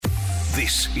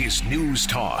This is News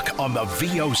Talk on the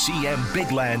VOCM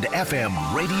Bigland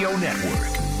FM radio network.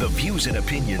 The views and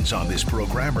opinions on this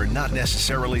program are not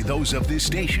necessarily those of this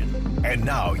station. And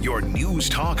now your News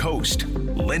Talk host,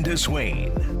 Linda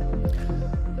Swain.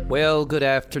 Well, good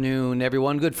afternoon,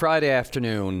 everyone. Good Friday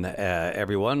afternoon,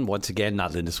 everyone. Once again,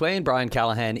 not Linda Swain, Brian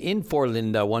Callahan in for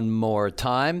Linda one more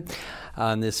time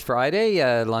on this Friday.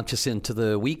 Launch us into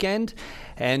the weekend.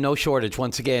 And no shortage,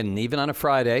 once again, even on a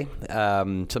Friday.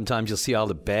 Sometimes you'll see all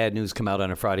the bad news come out on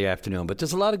a Friday afternoon. But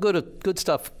there's a lot of good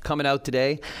stuff coming out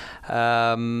today.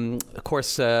 Of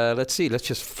course, let's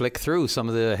just flick through some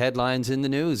of the headlines in the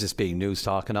news, this being News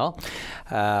Talk and all.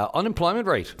 Unemployment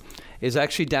rate is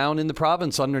actually down in the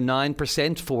province, under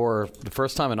 9% for the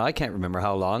first time, and I can't remember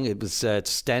how long. It was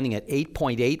standing at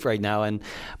 8.8 right now, and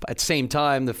at the same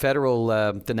time,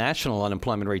 the national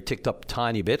unemployment rate ticked up a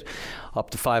tiny bit,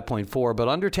 up to 5.4, but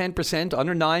under 10%,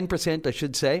 under 9%, I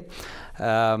should say. It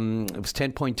was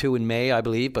 10.2 in May, I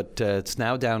believe, but it's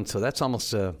now down, so that's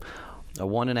almost a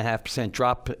 1.5%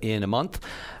 drop in a month.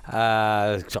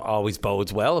 Always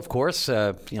bodes well, of course.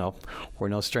 We're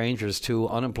no strangers to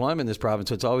unemployment in this province,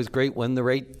 so it's always great when the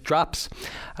rate drops.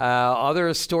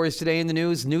 Other stories today in the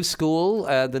news: new school,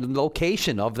 the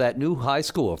location of that new high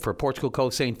school for Portugal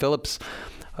Coast St. Philip's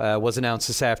was announced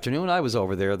this afternoon. I was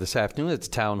over there this afternoon at the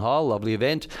town hall. Lovely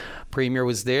event. Premier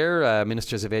was there.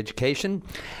 Ministers of Education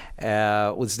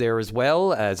was there as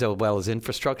well as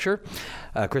infrastructure.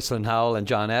 Crystalline Howell and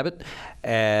John Abbott.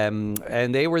 And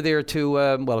they were there to,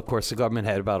 of course, the government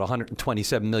had about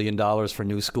 $127 million for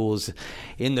new schools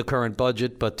in the current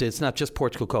budget, but it's not just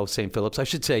Portugal Coast St. Philip's. I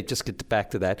should say, just get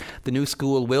back to that. The new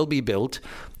school will be built.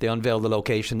 They unveiled the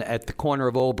location at the corner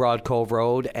of Old Broad Cove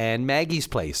Road and Maggie's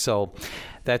Place. So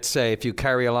that's if you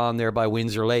carry along there by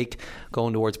Windsor Lake,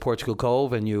 going towards Portugal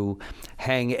Cove, and you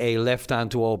hang a left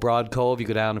onto Old Broad Cove, you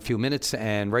go down a few minutes,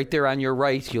 and right there on your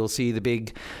right, you'll see the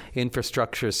big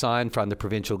infrastructure sign from the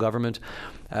provincial government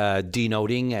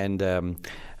denoting and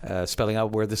spelling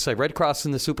out where the site, right across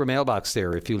in the super mailbox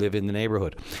there if you live in the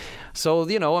neighborhood. So,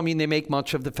 they make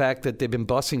much of the fact that they've been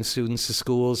busing students to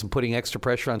schools and putting extra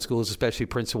pressure on schools, especially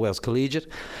Prince of Wales Collegiate.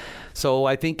 So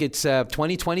I think it's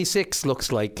 2026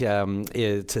 looks like.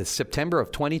 It's September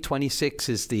of 2026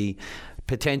 is the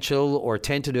potential or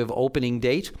tentative opening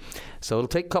date. So it'll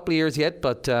take a couple of years yet,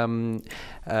 but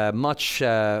much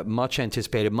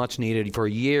anticipated, much needed for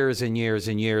years and years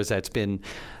and years. That's been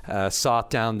sought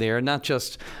down there, not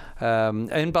just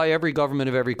and by every government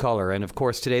of every colour. And of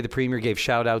course, today the Premier gave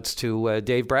shout outs to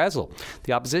Dave Brazel,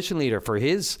 the opposition leader, for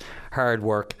his hard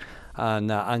work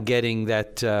on getting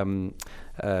that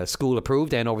school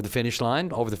approved and over the finish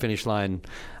line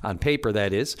on paper,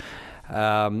 that is.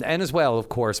 And as well, of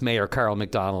course, Mayor Carol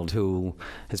McDonald, who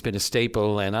has been a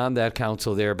staple and on that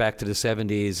council there back to the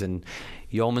 70s, and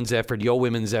yeoman's effort,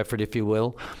 women's effort, if you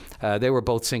will. They were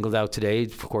both singled out today,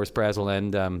 of course, Brazel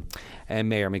and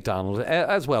Mayor McDonald,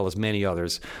 as well as many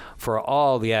others, for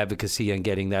all the advocacy on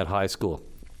getting that high school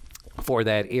for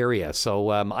that area. So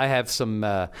I have some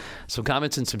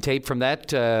comments and some tape from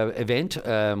that event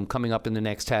coming up in the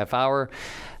next half hour.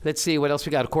 Let's see what else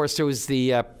we got. Of course, there was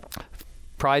the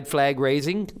Pride flag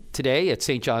raising today at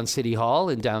St. John's City Hall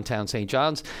in downtown St.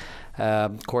 John's.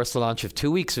 Of course, the launch of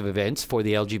 2 weeks of events for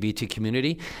the LGBT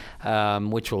community,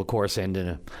 which will, of course, end in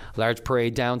a large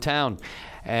parade downtown.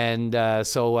 And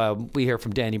so we hear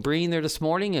from Danny Breen there this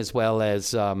morning, as well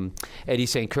as Eddie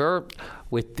St. Cyr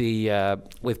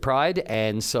with Pride.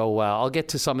 And so I'll get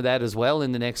to some of that as well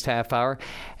in the next half hour.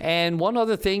 And one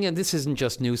other thing, and this isn't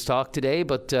just news talk today,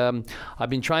 but I've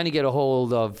been trying to get a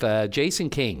hold of Jason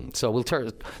King. So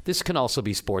this can also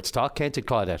be sports talk, can't it,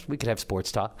 Claudette? We could have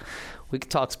sports talk. We could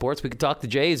talk sports. We could talk the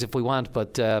Jays if we want,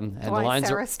 but and the lines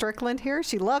Sarah Strickland here?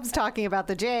 She loves talking about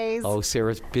the Jays. Oh,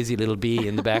 Sarah's busy little bee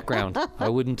in the background. I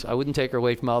wouldn't take her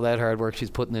away from all that hard work she's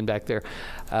putting in back there.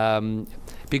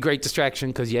 Be a great distraction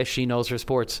because yes, she knows her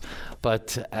sports.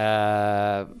 But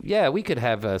we could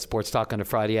have a sports talk on a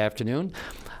Friday afternoon.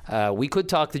 We could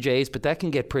talk the Jays, but that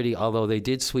can get pretty, although they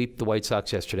did sweep the White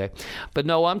Sox yesterday. But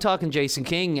no, I'm talking Jason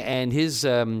King and his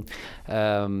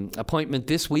appointment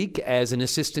this week as an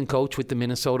assistant coach with the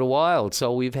Minnesota Wild.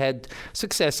 So we've had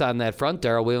success on that front.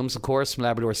 Darryl Williams, of course, from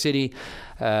Labrador City,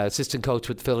 assistant coach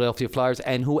with the Philadelphia Flyers,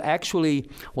 and who actually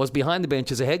was behind the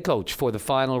bench as a head coach for the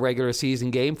final regular season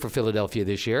game for Philadelphia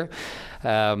this year.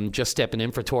 Just stepping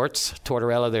in for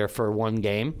Tortorella there for one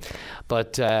game.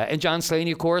 But and John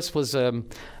Slaney, of course, was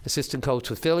assistant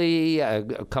coach with Philly,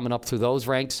 coming up through those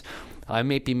ranks. I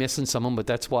may be missing someone, but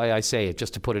that's why I say it,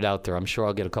 just to put it out there. I'm sure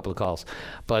I'll get a couple of calls.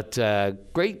 But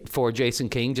great for Jason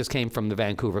King, just came from the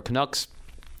Vancouver Canucks.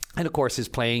 And, of course, his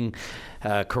playing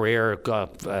career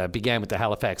began with the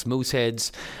Halifax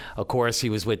Mooseheads. Of course, he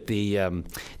was with the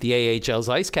AHL's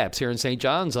Ice Caps here in St.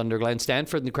 John's under Glenn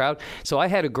Stanford in the crowd. So I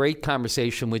had a great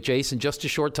conversation with Jason just a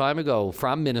short time ago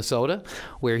from Minnesota,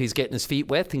 where he's getting his feet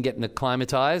wet and getting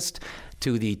acclimatized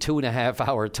to the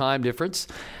 2.5-hour time difference.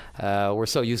 We're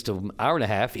so used to an hour and a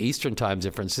half Eastern time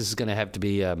difference. This is going to have to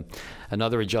be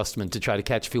another adjustment to try to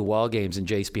catch a few Wild games and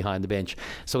Jace behind the bench.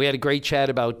 So we had a great chat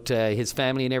about his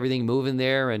family and everything, moving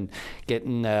there and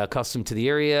getting accustomed to the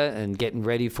area and getting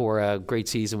ready for a great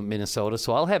season with Minnesota.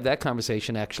 So I'll have that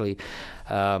conversation actually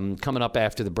coming up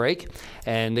after the break.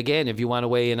 And again, if you want to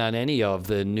weigh in on any of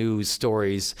the news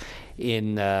stories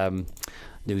in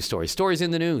Stories in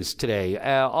the news today.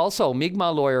 Also,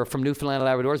 Mi'kmaq lawyer from Newfoundland and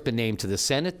Labrador has been named to the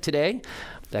Senate today.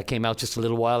 That came out just a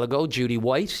little while ago. Judy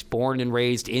White, born and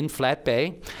raised in Flat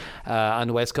Bay on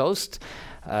the West Coast.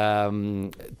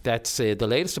 That's the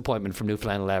latest appointment from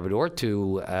Newfoundland and Labrador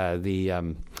to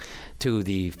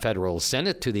the federal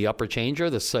Senate, to the upper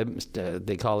chamber.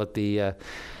 They call it the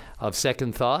of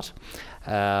second thought,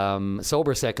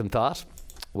 sober second thought,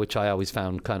 which I always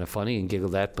found kind of funny and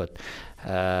giggled at, but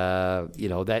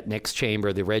that next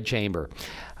chamber, the red chamber.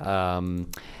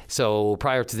 So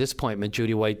prior to this appointment,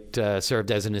 Judy White served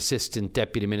as an assistant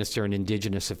deputy minister in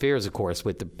Indigenous Affairs, of course,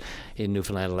 in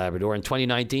Newfoundland and Labrador. In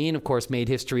 2019, of course, made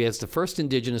history as the first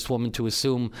Indigenous woman to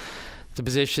assume the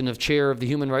position of chair of the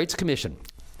Human Rights Commission.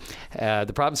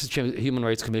 The province's Human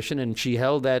Rights Commission, and she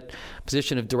held that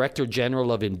position of Director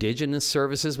General of Indigenous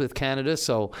Services with Canada,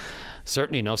 so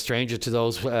certainly no stranger to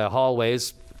those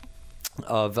hallways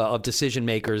of decision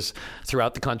makers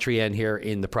throughout the country and here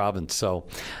in the province. So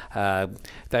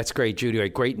that's great, Judy.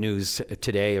 Great news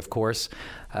today, of course.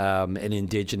 An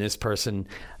Indigenous person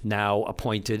now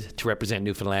appointed to represent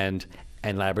Newfoundland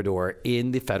and Labrador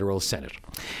in the federal Senate.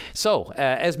 So,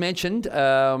 as mentioned, we're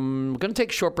going to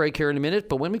take a short break here in a minute,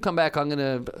 but when we come back, I'm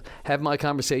going to have my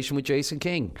conversation with Jason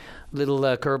King. Little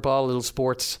curveball, little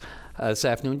sports this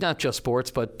afternoon. Not just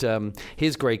sports, but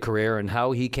his great career and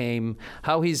how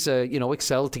he's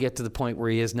excelled to get to the point where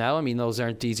he is now. I mean, those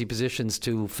aren't easy positions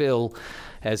to fill,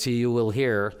 as you will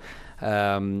hear.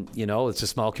 It's a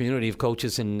small community of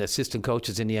coaches and assistant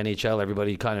coaches in the NHL.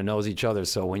 Everybody kind of knows each other.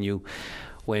 So when you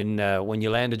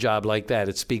land a job like that,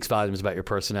 it speaks volumes about your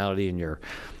personality and your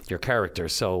character.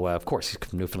 So, of course, he's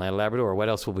from Newfoundland and Labrador. What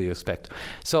else will we expect?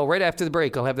 So right after the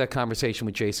break, I'll have that conversation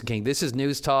with Jason King. This is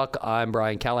News Talk. I'm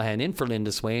Brian Callahan in for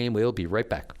Linda Swain. We'll be right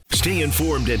back. Stay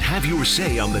informed and have your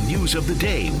say on the news of the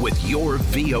day with your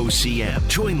VOCM.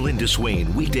 Join Linda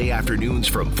Swain weekday afternoons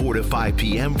from 4 to 5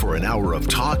 p.m. for an hour of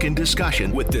talk and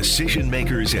discussion with decision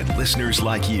makers and listeners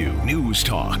like you. News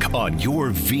Talk on your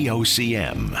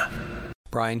VOCM.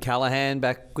 Brian Callahan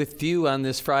back with you on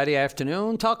this Friday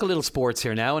afternoon. Talk a little sports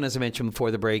here now. And as I mentioned before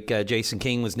the break, Jason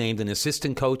King was named an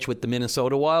assistant coach with the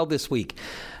Minnesota Wild this week.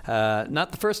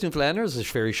 Not the first Newfoundlanders, there's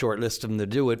a very short list of them to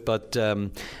do it, but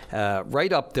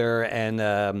right up there, and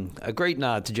a great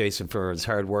nod to Jason for his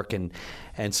hard work and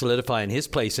solidifying his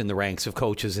place in the ranks of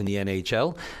coaches in the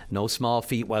NHL. No small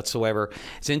feat whatsoever.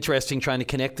 It's interesting trying to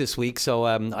connect this week. So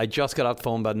I just got off the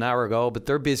phone about an hour ago, but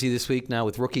they're busy this week now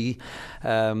with rookie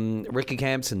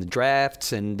camps and the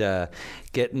drafts and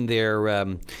getting their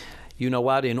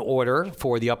in order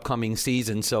for the upcoming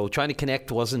season. So trying to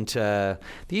connect wasn't the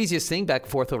easiest thing back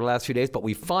and forth over the last few days, but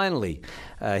we finally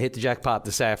hit the jackpot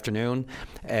this afternoon,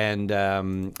 and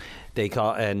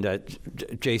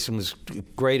Jason was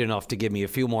great enough to give me a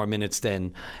few more minutes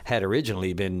than had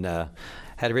originally been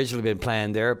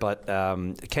planned there, but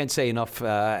can't say enough.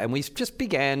 And we just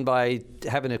began by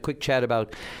having a quick chat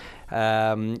about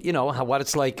what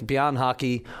it's like beyond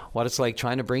hockey, what it's like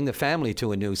trying to bring the family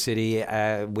to a new city,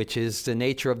 which is the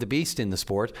nature of the beast in the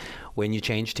sport when you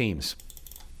change teams.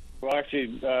 Well, actually,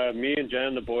 me and Jen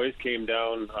and the boys came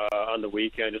down on the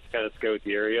weekend just to kind of scout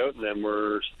the area out, and then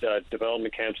we're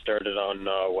development camp started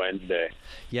on Wednesday.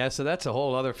 Yeah, so that's a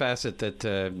whole other facet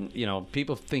that,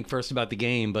 people think first about the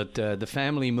game, but the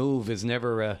family move is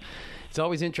never, it's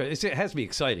always interesting. It has to be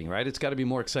exciting, right? It's got to be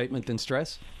more excitement than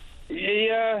stress.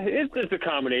 Yeah, it's a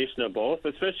combination of both,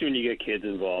 especially when you get kids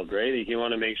involved, right? You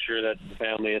want to make sure that the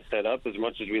family is set up. As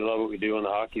much as we love what we do on the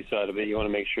hockey side of it, you want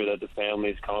to make sure that the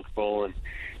family is comfortable and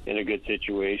in a good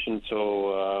situation.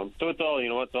 So it's all,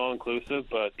 it's all inclusive,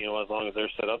 but, as long as they're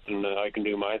set up and I can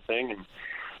do my thing, and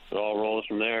it all rolls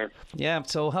from there. Yeah,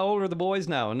 so how old are the boys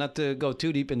now? Not to go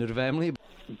too deep into the family.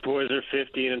 Boys are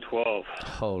 15 and 12.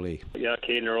 Holy. Yeah,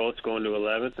 Caden Earl's going to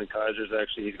 11th, and Kaiser's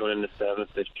he's going into 7th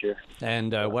this year.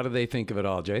 And what do they think of it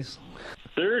all, Jace?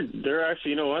 They're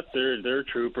actually, you know what? They're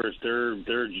troopers.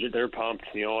 They're pumped.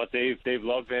 You know what? They've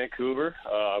loved Vancouver.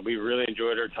 We really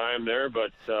enjoyed our time there,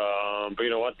 but you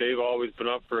know what? They've always been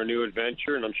up for a new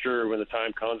adventure, and I'm sure when the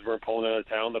time comes we're pulling out of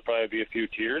town, there'll probably be a few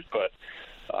tears, but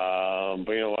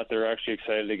you know what? They're actually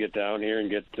excited to get down here and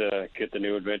get the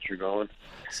new adventure going.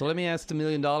 So let me ask the $1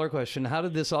 million question. How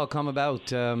did this all come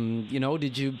about? You know,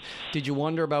 did you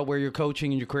wonder about where your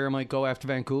coaching and your career might go after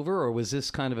Vancouver, or was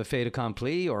this kind of a fait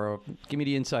accompli? Or give me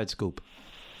the inside scoop.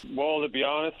 Well, to be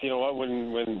honest, you know what?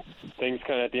 When things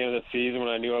kind of at the end of the season, when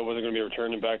I knew I wasn't going to be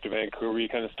returning back to Vancouver, you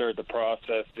kind of start the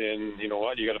process. And you know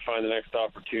what? You got to find the next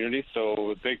opportunity.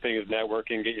 So the big thing is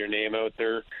networking, get your name out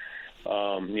there.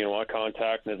 You know, I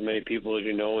contacted as many people as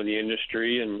you know in the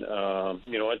industry, and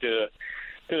you know, I did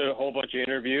a whole bunch of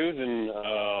interviews,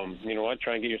 and you know what,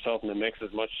 try and get yourself in the mix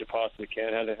as much as you possibly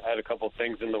can. Had a couple of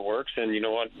things in the works, and you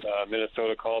know what,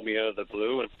 Minnesota called me out of the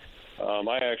blue, and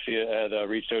I actually had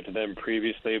reached out to them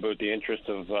previously about the interest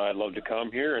of I'd love to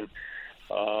come here, and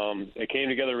it came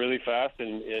together really fast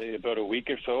in about a week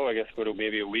or so. I guess about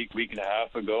maybe a week and a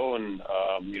half ago, and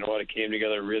you know what, it came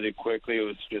together really quickly. It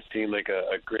was just seemed like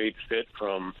a great fit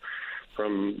from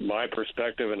my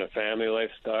perspective and a family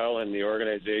lifestyle, and the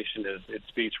organization it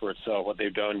speaks for itself. What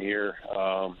they've done here,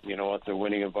 you know, it's a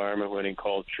winning environment, winning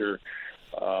culture,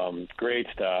 great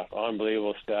staff,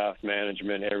 unbelievable staff,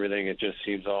 management, everything. It just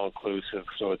seems all inclusive.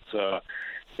 So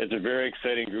it's a very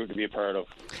exciting group to be a part of.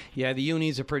 Yeah, the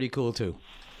unis are pretty cool too.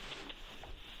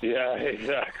 Yeah,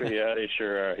 exactly. Yeah, they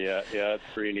sure are. Yeah, it's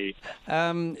pretty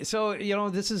neat. So, you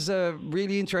know, this is a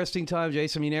really interesting time,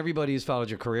 Jason. I mean, everybody's followed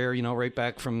your career, you know, right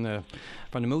back from the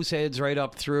Mooseheads right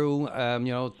up through,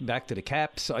 you know, back to the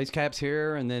Caps, Ice Caps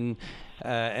here, and then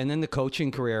the coaching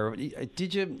career.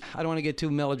 Did you, I don't want to get too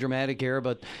melodramatic here,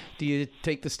 but do you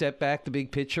take the step back, the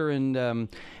big picture, and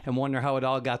wonder how it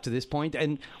all got to this point?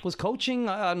 And was coaching,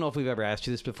 I don't know if we've ever asked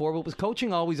you this before, but was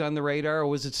coaching always on the radar, or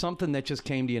was it something that just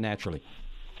came to you naturally?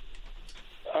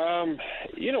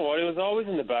 You know what? It was always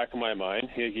in the back of my mind.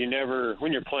 You never,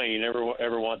 when you're playing, you never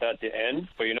ever want that to end,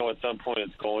 but you know at some point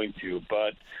it's going to.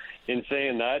 But in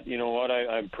saying that, you know what?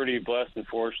 I'm pretty blessed and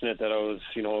fortunate that I was,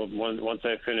 you know, once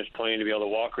I finished playing, to be able to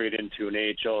walk right into an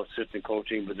AHL assistant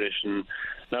coaching position.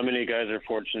 Not many guys are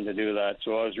fortunate to do that,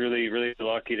 so I was really, really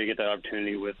lucky to get that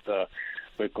opportunity with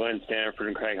Glenn Stanford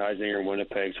and Craig Heisinger in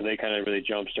Winnipeg, so they kind of really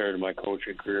jump-started my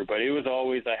coaching career. But it was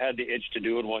always, I had the itch to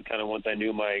do it once I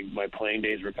knew my playing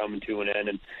days were coming to an end.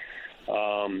 And,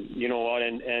 you know what,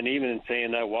 and even in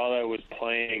saying that, while I was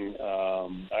playing,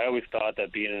 I always thought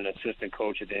that being an assistant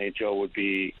coach at the NHL would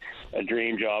be a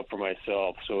dream job for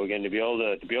myself. So, again, to be able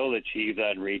to achieve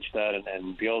that and reach that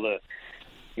and be able to,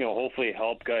 you know, hopefully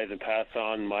help guys and pass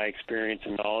on my experience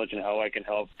and knowledge and how I can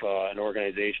help an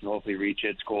organization hopefully reach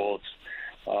its goals.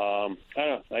 I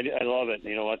don't know. I love it.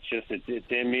 You know, it's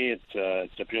in me.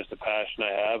 It's just a passion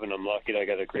I have, and I'm lucky that I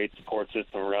got a great support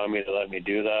system around me to let me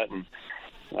do that. And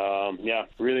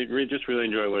really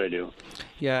enjoy what I do.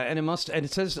 Yeah, and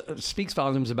it speaks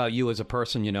volumes about you as a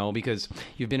person, you know, because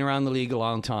you've been around the league a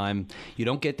long time. You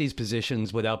don't get these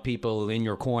positions without people in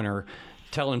your corner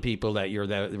telling people that you're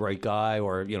the right guy,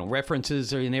 or, you know,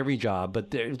 references are in every job,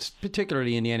 but it's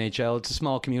particularly in the NHL. It's a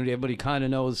small community. Everybody kind of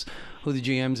knows who the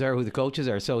GMs are, who the coaches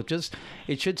are. So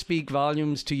it should speak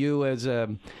volumes to you as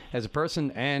a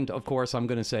person, and of course, I'm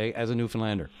going to say, as a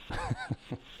Newfoundlander.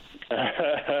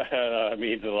 It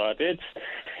means a lot.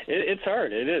 It's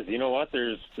hard. It is. You know what?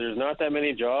 There's not that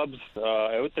many jobs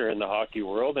out there in the hockey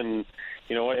world, and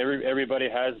you know what? Everybody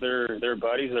has their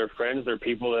buddies, their friends, their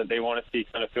people that they want to see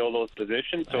kind of fill those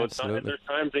positions. So Absolutely. It's not. There's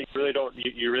times that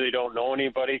you really don't know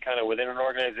anybody kind of within an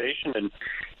organization, and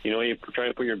you know, you try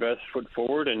to put your best foot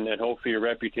forward, and hopefully your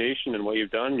reputation and what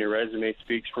you've done, your resume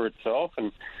speaks for itself,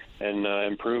 and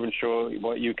improve and show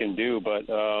what you can do. But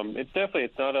it's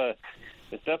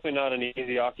definitely not an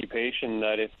easy occupation.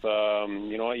 That if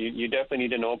you know, you definitely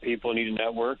need to know people, need to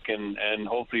network, and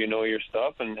hopefully you know your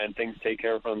stuff, and things take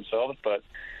care of themselves. But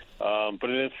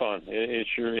it is fun. It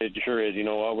sure is. You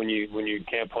know what? When you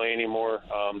can't play anymore,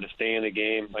 to stay in the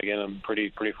game. Again, I'm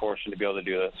pretty fortunate to be able to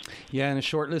do this. Yeah, and a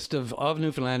short list of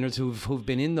Newfoundlanders who've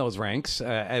been in those ranks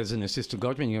as an assistant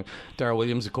coach. I mean, you know, Darrell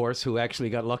Williams, of course, who actually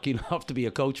got lucky enough to be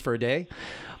a coach for a day.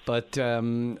 But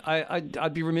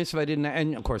I'd be remiss if I didn't,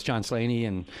 and of course John Slaney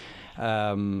and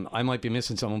I might be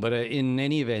missing someone, but in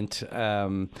any event,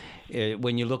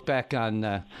 when you look back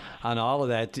on all of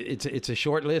that, it's a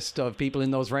short list of people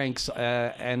in those ranks.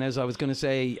 And as I was going to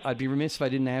say, I'd be remiss if I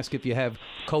didn't ask if you have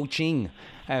coaching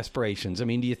aspirations. I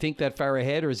mean, do you think that far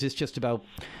ahead, or is this just about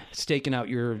staking out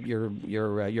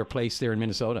your place there in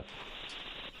Minnesota?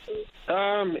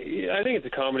 I think it's a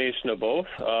combination of both.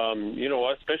 You know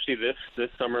what, especially this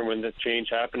summer when the change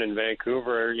happened in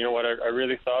Vancouver, you know what, I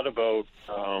really thought about,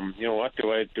 you know what,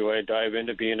 do I dive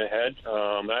into being a head?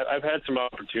 I've had some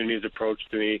opportunities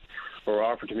approached to me or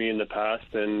offered to me in the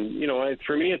past, and, you know,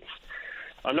 for me,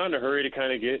 I'm not in a hurry to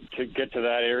kind of get to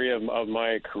that area of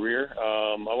my career.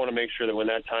 I want to make sure that when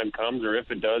that time comes, or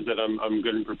if it does, that I'm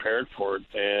good and prepared for it.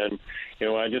 And you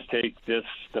know, I just take the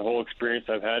whole experience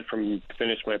I've had from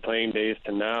finish my playing days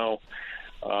to now.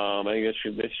 I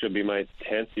think this should be my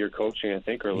 10th year coaching, I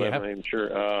think, or 11. I'm not even sure.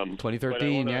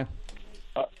 2013, yeah.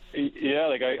 Yeah,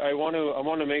 like I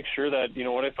want to make sure that, you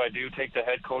know what, if I do take the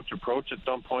head coach approach at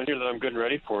some point here, that I'm good and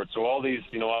ready for it. So all these,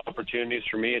 you know, opportunities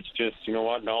for me, it's just, you know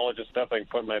what, knowledge and stuff I can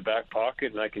put in my back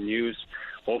pocket and I can use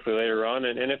hopefully later on.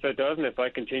 And if it doesn't, if I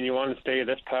continue on and stay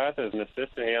this path as an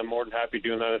assistant, hey, I'm more than happy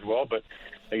doing that as well. But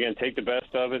again, take the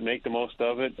best of it, make the most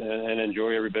of it, and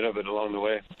enjoy every bit of it along the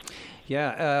way.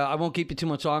 Yeah, I won't keep you too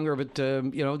much longer, but,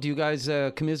 you know, do you guys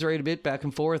commiserate a bit back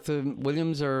and forth,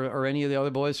 Williams or any of the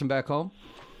other boys from back home?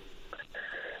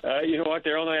 You know what,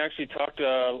 Daryl and I actually talked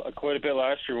quite a bit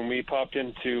last year when we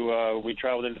we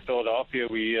traveled into Philadelphia.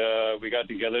 We got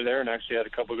together there and actually had a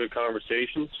couple of good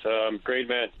conversations. Great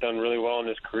man, done really well in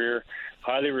his career,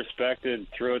 highly respected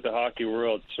throughout the hockey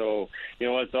world. So, you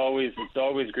know, it's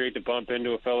always great to bump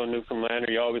into a fellow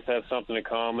Newfoundlander. You always have something in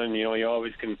common. You know, you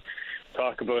always can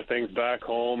talk about things back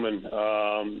home, and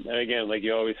again, like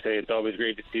you always say, it's always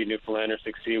great to see Newfoundlanders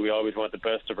succeed. We always want the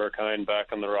best of our kind back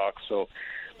on the rocks. So,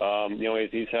 you know,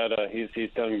 he's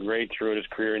done great throughout his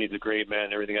career, and he's a great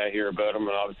man. Everything I hear about him,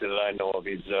 and obviously that I know of,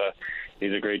 he's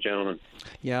a great gentleman.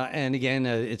 Yeah, and again,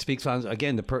 it speaks on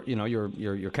you know,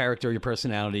 your character, your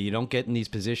personality. You don't get in these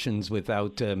positions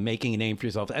without making a name for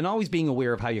yourself, and always being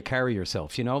aware of how you carry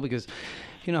yourself. You know, because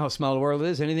you know how small the world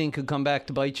is. Anything could come back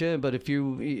to bite you. But if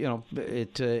you know,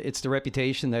 it's the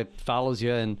reputation that follows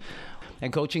you, and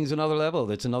coaching is another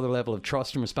level. It's another level of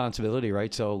trust and responsibility,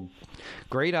 right? So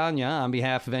great on you on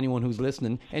behalf of anyone who's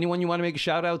listening. Anyone you want to make a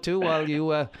shout out to while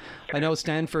you, I know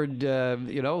Stanford,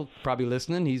 you know, probably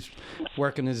listening. He's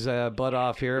working his butt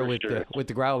off here with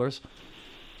the Growlers.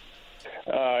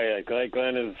 Yeah,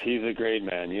 Glenn he's a great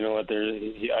man. You know what?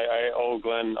 I owe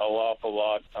Glenn an awful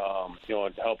lot, you know,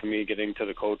 helping me get into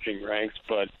the coaching ranks.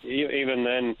 But even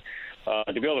then,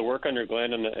 to be able to work under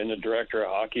Glenn and the director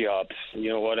of hockey ops, you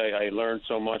know what, I learned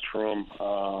so much from him.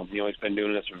 You know, he's been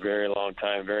doing this for a very long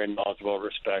time, very knowledgeable,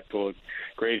 respectful,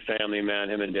 great family man,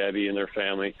 him and Debbie and their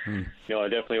family. You know, I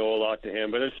definitely owe a lot to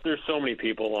him. But there's so many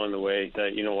people along the way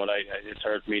that, you know what, it's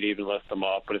hard for me to even list them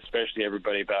off, but especially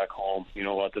everybody back home, you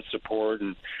know what, the support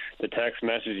and the text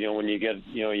message, you know, when you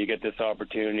get this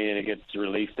opportunity and it gets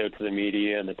released out to the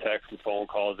media, and the text and phone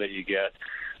calls that you get.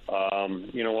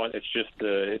 You know what? It's just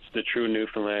it's the true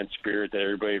Newfoundland spirit that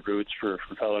everybody roots for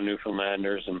fellow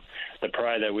Newfoundlanders, and the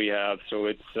pride that we have. So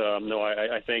it's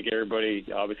I thank everybody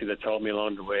obviously that's helped me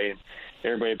along the way, and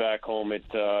everybody back home.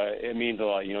 It means a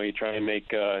lot. You know, you try and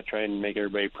make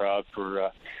everybody proud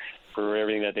for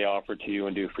everything that they offer to you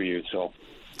and do for you. So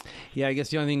yeah, I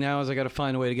guess the only thing now is I got to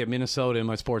find a way to get Minnesota in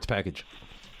my sports package.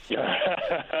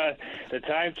 The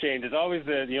time change is always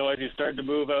as you start to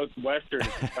move out western,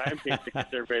 it's the time change to get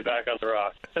everybody back on the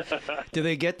rock. Do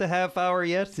they get the half hour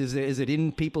yet? Is it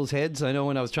in people's heads? I know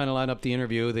when I was trying to line up the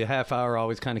interview, the half hour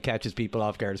always kind of catches people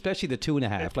off guard, especially the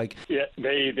 2.5. Like, yeah,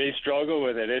 they struggle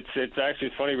with it. It's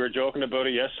actually funny. We were joking about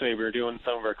it yesterday. We were doing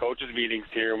some of our coaches meetings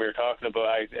here, and we were talking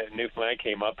about Newfoundland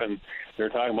came up, and we were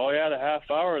talking about, the half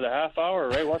hour,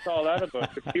 right? What's all that about?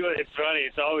 It's funny.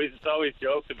 It's always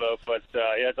joked about, but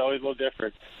it's always a little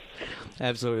different.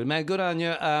 Absolutely, man. Good on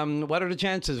you. What are the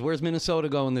chances? Where's Minnesota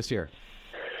going this year?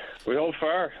 We hope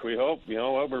far. We hope. You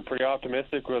know what? We're pretty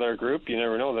optimistic with our group. You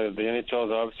never know. The NHL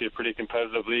is obviously a pretty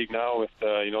competitive league now with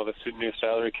the new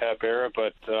salary cap era.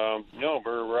 But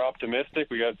we're optimistic.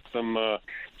 We got some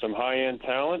high-end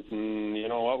talent, and you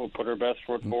know what? We'll put our best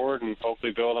foot forward and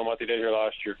hopefully build on what they did here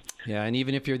last year. Yeah, and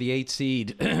even if you're the 8th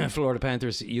seed, Florida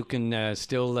Panthers, you can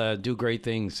still do great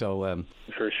things. So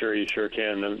for sure, you sure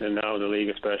can, and now in the league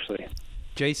especially.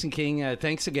 Jason King,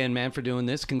 thanks again, man, for doing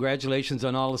this. Congratulations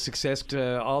on all the success.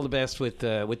 All the best with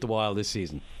the Wild this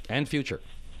season and future.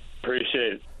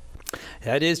 Appreciate it.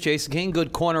 That is Jason King,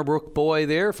 good Corner Brook boy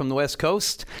there from the West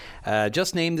Coast.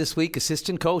 Just named this week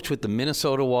assistant coach with the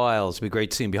Minnesota Wilds. It'd be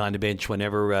great to see him behind the bench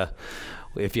whenever,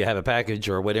 if you have a package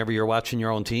or whatever you're watching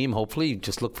your own team. Hopefully,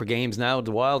 just look for games now,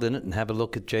 the Wild in it, and have a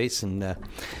look at Jason.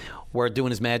 We're doing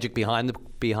his magic behind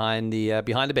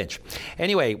the bench.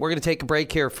 Anyway, we're going to take a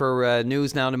break here for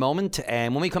news now in a moment,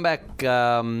 and when we come back,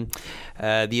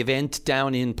 the event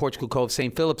down in Portugal Cove,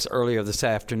 St. Philip's earlier this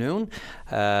afternoon,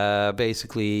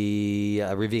 basically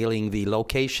revealing the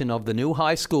location of the new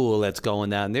high school that's going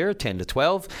down there, 10 to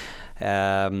 12.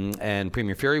 And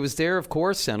Premier Fury was there, of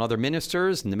course, and other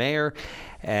ministers and the mayor,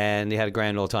 and they had a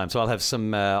grand old time. So I'll have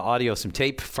some audio, some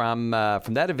tape from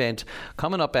that event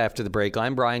coming up after the break.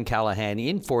 I'm Brian Callahan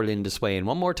in for Linda Swain.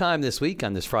 One more time this week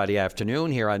on this Friday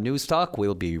afternoon here on News Talk.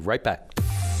 We'll be right back.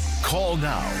 Call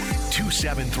now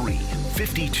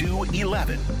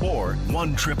 273-5211 or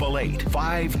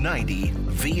 1-888-590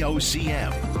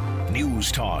 VOCM.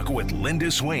 News Talk with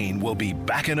Linda Swain will be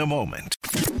back in a moment.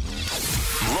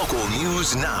 Local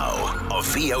news now. A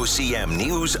VOCM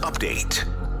news update.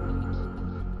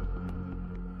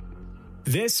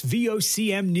 This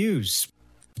VOCM news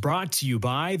brought to you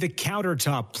by The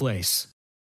Countertop Place.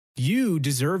 You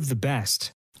deserve the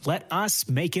best. Let us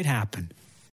make it happen.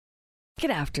 Good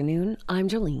afternoon, I'm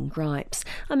Jolene Grimes.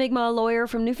 A Mi'kmaq lawyer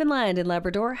from Newfoundland and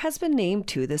Labrador has been named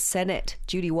to the Senate.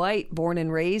 Judy White, born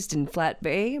and raised in Flat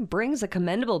Bay, brings a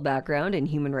commendable background in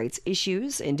human rights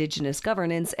issues, Indigenous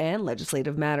governance, and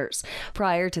legislative matters.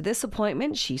 Prior to this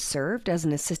appointment, she served as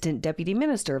an Assistant Deputy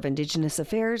Minister of Indigenous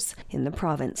Affairs in the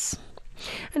province.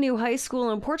 A new high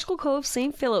school in Portugal Cove,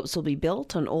 St. Philip's, will be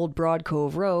built on Old Broad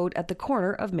Cove Road at the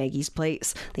corner of Maggie's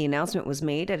Place. The announcement was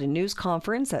made at a news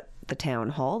conference at the town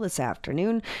hall this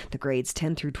afternoon. The grades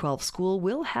 10 through 12 school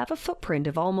will have a footprint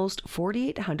of almost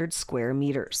 4,800 square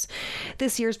meters.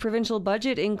 This year's provincial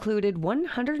budget included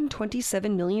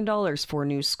 $127 million for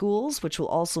new schools, which will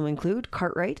also include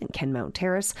Cartwright and Kenmount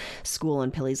Terrace. School on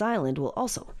Pilley's Island will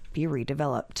also be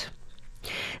redeveloped.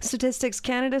 Statistics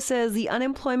Canada says the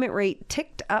unemployment rate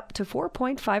ticked up to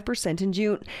 4.5% in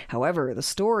June. However, the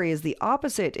story is the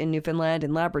opposite in Newfoundland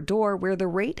and Labrador, where the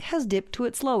rate has dipped to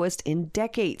its lowest in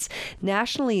decades.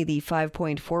 Nationally, the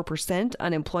 5.4%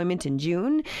 unemployment in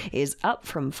June is up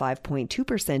from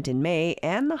 5.2% in May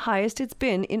and the highest it's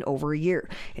been in over a year.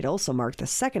 It also marked the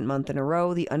second month in a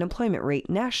row the unemployment rate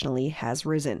nationally has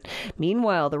risen.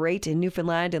 Meanwhile, the rate in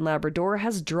Newfoundland and Labrador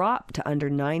has dropped to under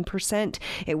 9%.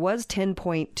 It was 10.2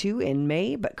 in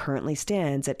May, but currently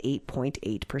stands at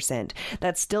 8.8%.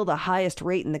 That's still the highest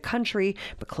rate in the country,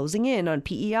 but closing in on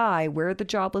PEI, where the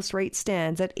jobless rate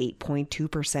stands at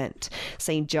 8.2%.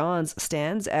 St. John's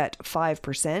stands at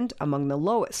 5%, among the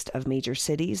lowest of major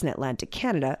cities in Atlantic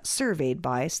Canada, surveyed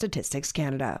by Statistics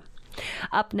Canada.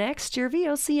 Up next, your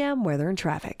VOCM weather and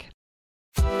traffic.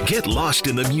 Get lost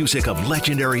in the music of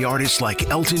legendary artists like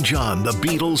Elton John, the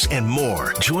Beatles, and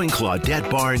more. Join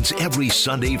Claudette Barnes every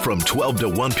Sunday from 12 to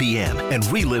 1 p.m. and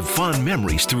relive fun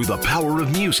memories through the power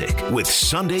of music with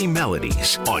Sunday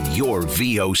Melodies on your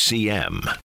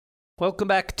VOCM. Welcome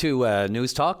back to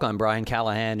News Talk. I'm Brian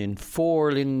Callahan in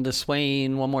for Linda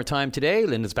Swain one more time today.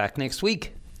 Linda's back next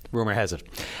week. Rumor has it.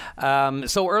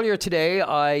 So earlier today,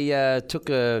 I took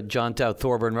a jaunt out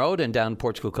Thorburn Road and down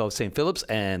Portugal Cove, St. Philip's,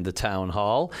 and the town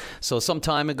hall. So some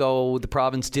time ago, the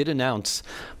province did announce,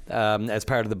 as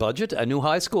part of the budget, a new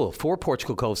high school for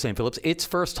Portugal Cove, St. Philip's, its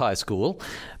first high school.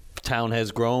 Town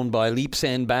has grown by leaps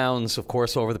and bounds, of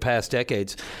course, over the past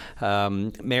decades.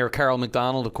 Mayor Carol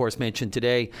McDonald, of course, mentioned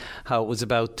today how it was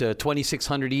about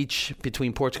 2,600 each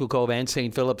between Portugal Cove and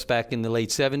St. Philip's back in the late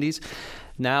 70s.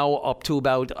 Now up to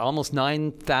about almost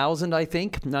 9,000, I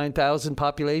think, 9,000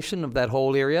 population of that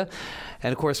whole area.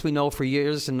 And of course, we know for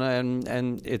years,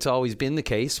 and it's always been the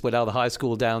case, without a high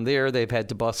school down there, they've had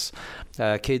to bus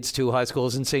kids to high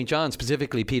schools in St. John,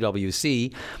 specifically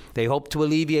PwC. They hope to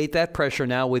alleviate that pressure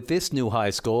now with this new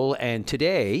high school. And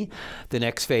today, the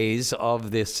next phase of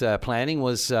this planning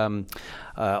was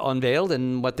unveiled,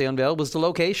 and what they unveiled was the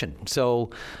location.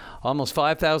 So almost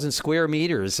 5,000 square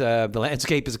meters. The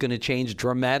landscape is going to change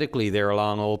dramatically there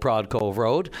along Old Broad Cove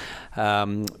Road,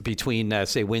 between,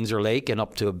 say, Windsor Lake and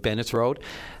up to Bennett's Road.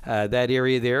 That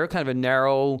area there, kind of a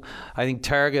narrow, I think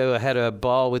Targa had a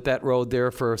ball with that road there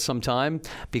for some time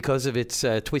because of its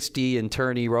twisty and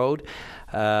turny road.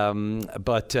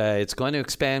 but it's going to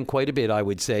expand quite a bit, I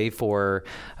would say, for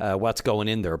what's going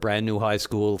in there. A brand new high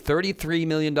school, $33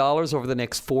 million over the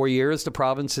next 4 years the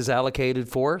province is allocated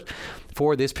for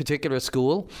this particular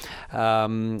school.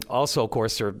 Also, of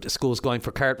course, there are schools going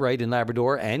for Cartwright in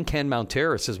Labrador and Ken Mount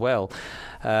Terrace as well.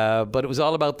 But it was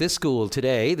all about this school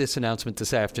today, this announcement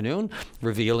this afternoon,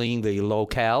 revealing the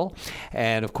locale.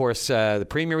 And, of course, the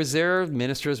Premier was there,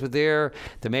 ministers were there,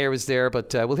 the Mayor was there.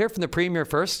 But we'll hear from the Premier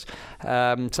first,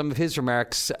 some of his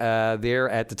remarks there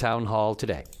at the Town Hall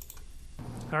today.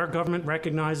 Our government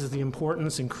recognizes the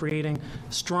importance in creating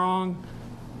strong,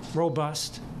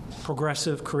 robust,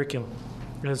 progressive curriculum,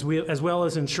 as well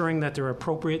as ensuring that there are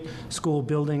appropriate school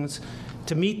buildings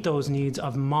to meet those needs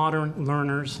of modern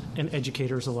learners and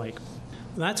educators alike.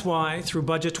 That's why, through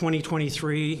Budget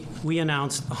 2023, we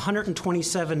announced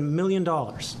 $127 million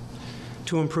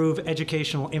to improve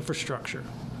educational infrastructure,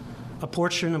 a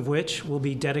portion of which will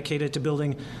be dedicated to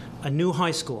building a new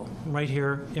high school right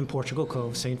here in Portugal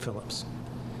Cove, St. Philip's.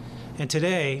 And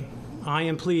today, I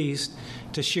am pleased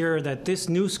to share that this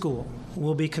new school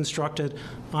will be constructed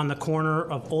on the corner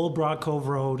of Old Broad Cove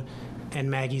Road and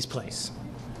Maggie's Place.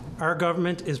 Our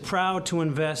government is proud to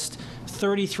invest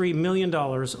 $33 million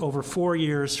over 4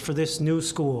 years for this new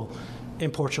school in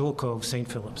Portugal Cove, St.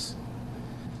 Philip's.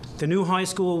 The new high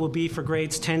school will be for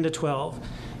grades 10 to 12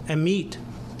 and meet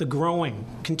the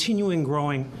continuing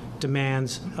growing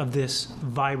demands of this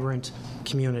vibrant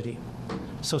community.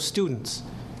 So students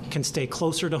can stay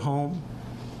closer to home,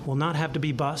 will not have to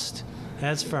be bused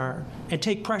as far, and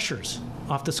take pressures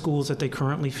off the schools that they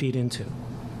currently feed into.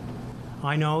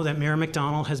 I know that Mayor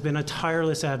McDonald has been a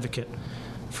tireless advocate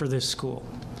for this school.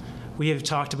 We have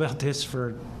talked about this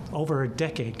for over a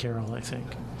decade, Carol, I think.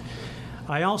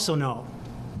 I also know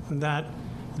that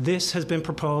this has been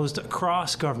proposed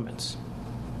across governments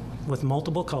with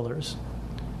multiple colors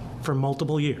for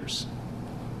multiple years.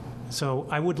 So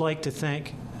I would like to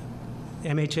thank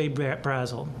MHA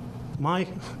Brazel, my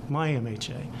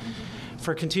MHA,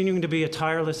 for continuing to be a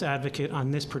tireless advocate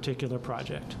on this particular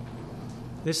project.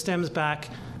 This stems back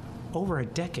over a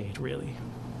decade, really.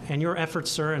 And your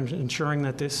efforts, sir, in ensuring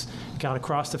that this got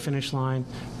across the finish line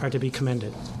are to be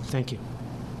commended. Thank you.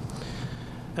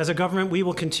 As a government, we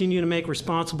will continue to make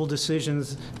responsible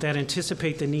decisions that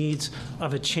anticipate the needs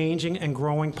of a changing and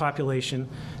growing population,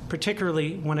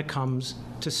 particularly when it comes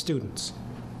to students.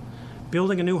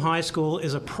 Building a new high school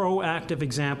is a proactive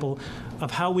example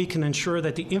of how we can ensure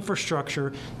that the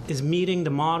infrastructure is meeting the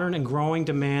modern and growing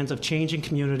demands of changing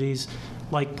communities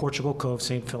like Portugal Cove,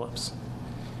 St. Philip's.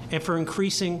 And for the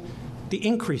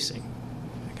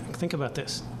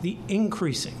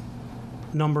increasing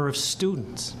number of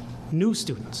students, new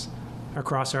students,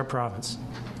 across our province.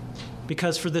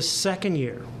 Because for the second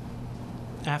year,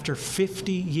 after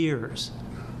 50 years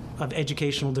of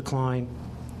educational decline,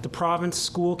 the province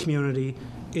school community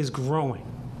is growing,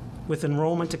 with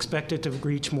enrollment expected to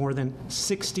reach more than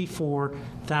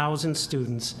 64,000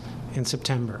 students in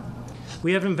September.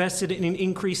 We have invested in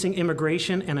increasing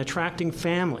immigration and attracting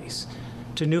families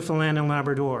to Newfoundland and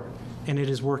Labrador, and it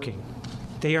is working.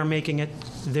 They are making it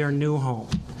their new home,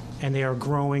 and they are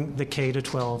growing the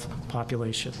K-12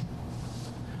 population.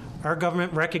 Our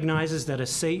government recognizes that a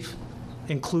safe,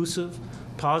 inclusive,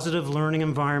 positive learning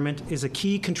environment is a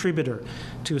key contributor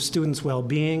to a student's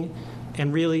well-being,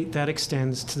 and really that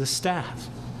extends to the staff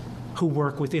who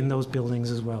work within those buildings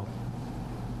as well.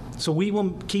 So we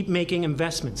will keep making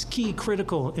investments, key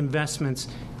critical investments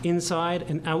inside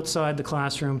and outside the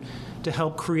classroom to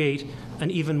help create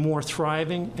an even more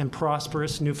thriving and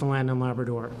prosperous Newfoundland and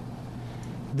Labrador.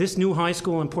 This new high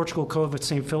school in Portugal Cove at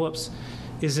St. Philip's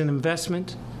is an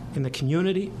investment in the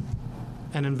community,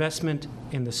 an investment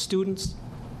in the students,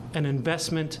 an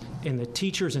investment in the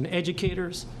teachers and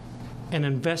educators, an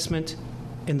investment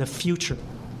in the future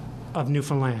of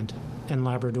Newfoundland and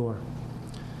Labrador.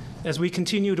 As we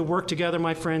continue to work together,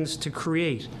 my friends, to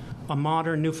create a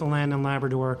modern Newfoundland and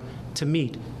Labrador to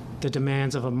meet the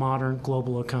demands of a modern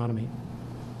global economy.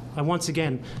 I once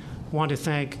again want to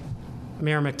thank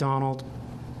Mayor McDonald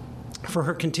for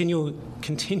her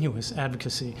continuous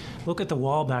advocacy. Look at the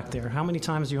wall back there. How many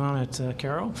times are you on it,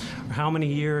 Carol? Or how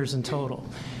many years in total?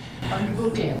 On the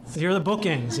bookends. You're the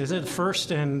bookends. Is it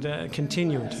first and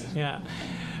continued? Yeah.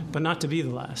 But not to be the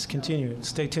last. Continued.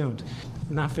 Stay tuned.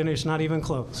 Not finished, not even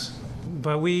close.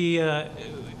 But we're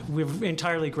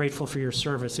entirely grateful for your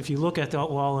service. If you look at that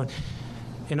wall,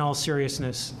 in all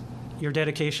seriousness, your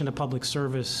dedication to public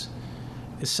service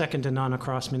is second to none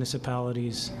across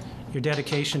municipalities. Your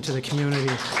dedication to the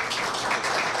community.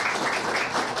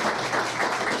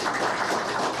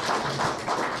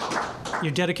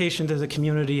 Your dedication to the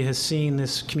community has seen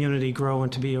this community grow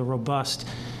into be a robust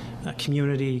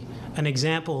community, an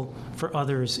example for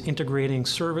others, integrating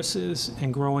services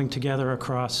and growing together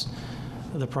across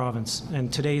the province.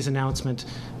 And today's announcement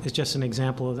is just an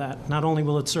example of that. Not only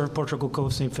will it serve Portugal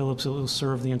Cove St. Phillips, it will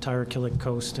serve the entire Killick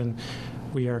Coast, and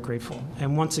we are grateful.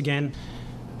 And once again,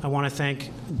 I want to thank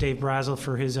Dave Brazel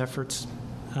for his efforts,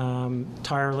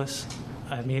 tireless.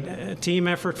 I mean, a team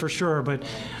effort for sure, but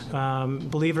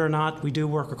believe it or not, we do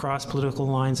work across political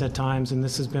lines at times, and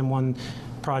this has been one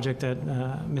project that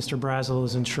Mr. Brazel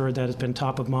has ensured that has been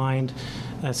top of mind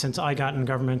since I got in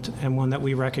government, and one that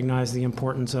we recognize the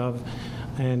importance of.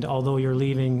 And although you're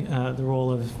leaving the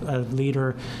role of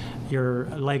leader, your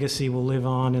legacy will live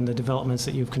on in the developments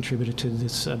that you've contributed to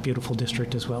this beautiful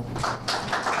district as well.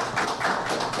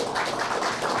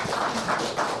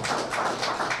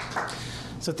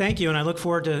 So thank you, and I look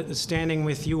forward to standing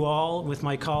with you all, with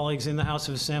my colleagues in the House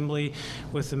of Assembly,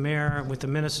 with the mayor, with the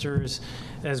ministers,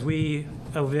 as we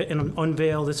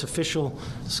unveil this official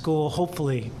school,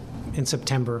 hopefully in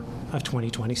September of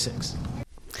 2026.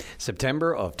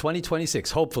 September of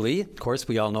 2026, hopefully. Of course,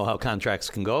 we all know how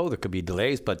contracts can go. There could be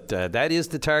delays, but that is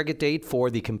the target date for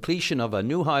the completion of a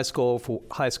new high school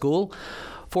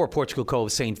for Portugal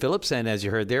Cove St. Phillips. And as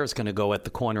you heard there, it's going to go at the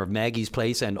corner of Maggie's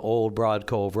Place and Old Broad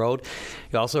Cove Road.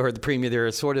 You also heard the Premier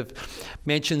there sort of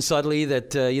mention subtly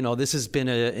that, this has been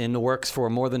in the works for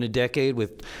more than a decade,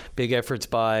 with big efforts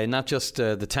by not just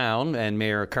the town and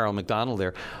Mayor Carol McDonald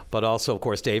there, but also, of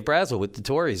course, Dave Brazel with the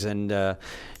Tories. And,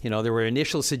 there were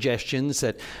initial suggestions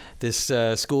that this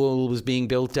school was being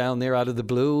built down there out of the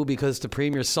blue because the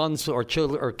Premier's sons or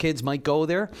kids might go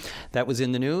there. That was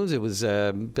in the news. It was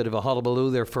a bit of a hullabaloo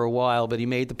there for a while, but he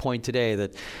made the point today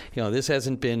that, this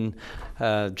hasn't been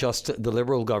just the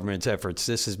Liberal government's efforts.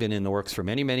 This has been in the works for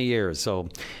many, many years. So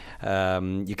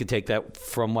you could take that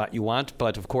from what you want.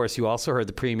 But, of course, you also heard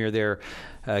the Premier there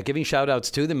giving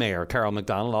shout-outs to the Mayor, Carol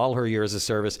McDonald, all her years of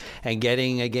service, and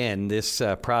getting, again, this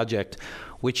project,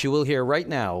 which you will hear right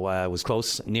now, was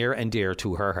close, near and dear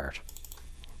to her heart.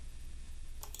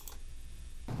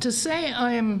 To say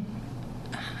I am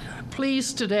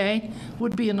pleased today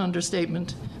would be an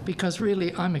understatement, because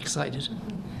really I'm excited.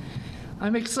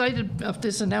 I'm excited of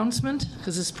this announcement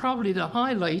because it's probably the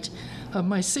highlight of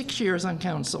my 6 years on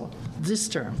council this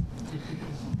term.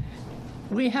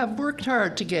 We have worked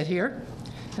hard to get here,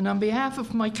 and on behalf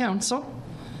of my council,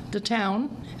 the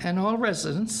town, and all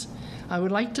residents, I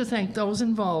would like to thank those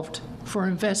involved for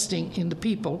investing in the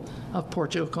people of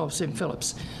Portugal Cove St.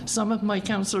 Phillips. Some of my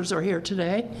councillors are here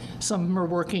today. Some of them are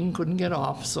working, couldn't get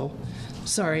off, so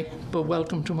sorry, but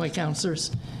welcome to my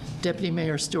councillors. Deputy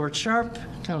Mayor Stuart Sharp,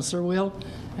 Councillor Will,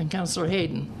 and Councillor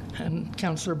Hayden, and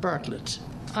Councillor Bartlett.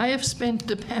 I have spent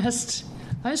the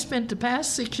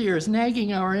past 6 years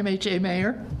nagging our MHA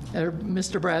Mayor,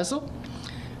 Mr. Brazel,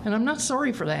 and I'm not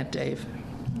sorry for that, Dave.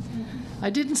 I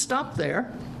didn't stop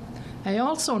there. I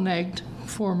also nagged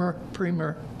former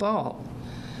Premier Ball.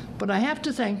 But I have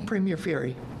to thank Premier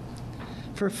Fury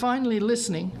for finally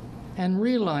listening and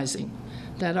realizing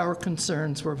that our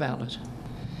concerns were valid.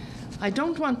 I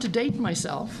don't want to date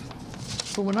myself,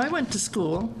 but when I went to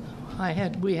school,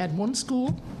 we had one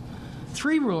school,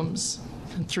 3 rooms,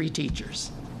 and 3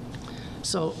 teachers.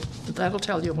 So that'll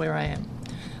tell you where I am.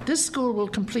 This school will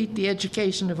complete the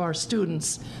education of our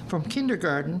students from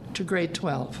kindergarten to grade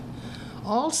 12.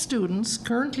 All students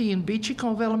currently in Beachy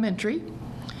Cove Elementary,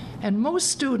 and most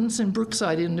students in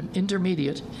Brookside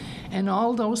Intermediate, and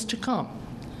all those to come,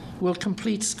 will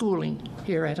complete schooling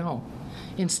here at home,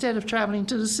 instead of traveling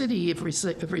to the city every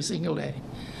single day.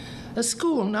 A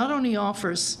school not only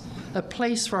offers a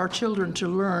place for our children to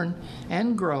learn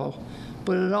and grow,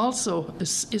 but it also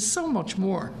is so much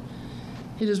more.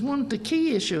 It is one of the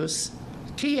key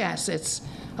assets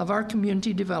of our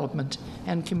community development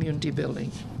and community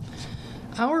building.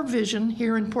 Our vision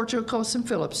here in Portugal Cove St.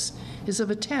 Phillips is of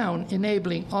a town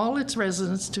enabling all its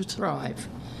residents to thrive,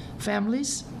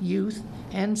 families, youth,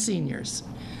 and seniors.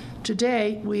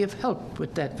 Today, we have helped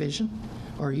with that vision,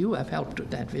 or you have helped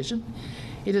with that vision.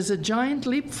 It is a giant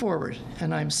leap forward,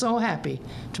 and I'm so happy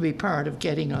to be part of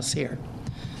getting us here.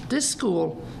 This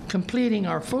school, completing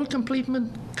our full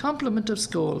complement of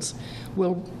schools,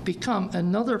 will become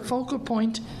another focal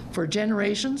point for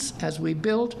generations as we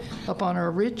build upon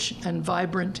our rich and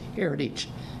vibrant heritage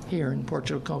here in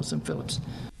Portugal Cove St. Phillips.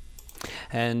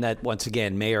 And that, once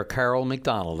again, Mayor Carol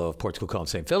McDonald of Portugal Cove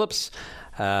St. Phillips,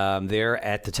 there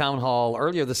at the Town Hall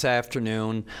earlier this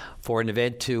afternoon for an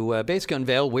event to basically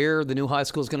unveil where the new high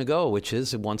school is going to go, which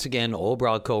is, once again, Old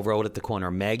Broad Cove Road at the corner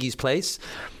of Maggie's Place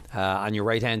on your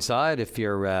right-hand side if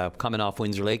you're coming off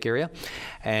Windsor Lake area.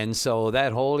 And so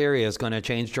that whole area is going to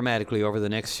change dramatically over the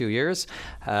next few years.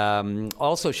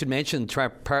 Also should mention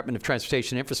Department of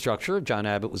Transportation Infrastructure. John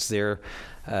Abbott was there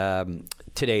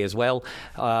today as well,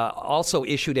 also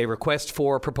issued a request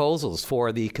for proposals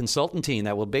for the consultant team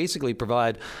that will basically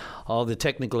provide all the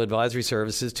technical advisory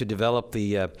services to develop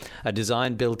a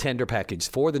design build tender package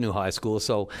for the new high school.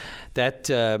 So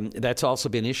that's also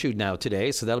been issued now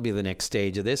today. So that'll be the next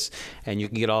stage of this. And you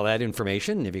can get all that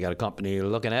information if you got a company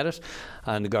looking at it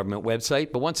on the government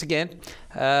website. But once again,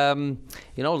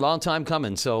 long time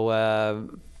coming. So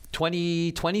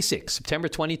 2026, September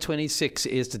 2026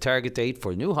 is the target date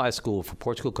for new high school for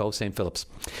Portugal Cove St. Philip's.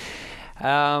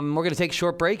 We're going to take a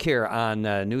short break here on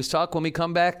News Talk. When we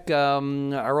come back,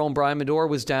 our own Brian Medore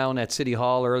was down at City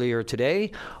Hall earlier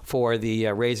today for the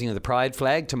raising of the Pride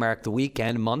flag to mark the week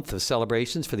and month of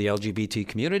celebrations for the LGBT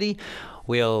community.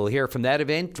 We'll hear from that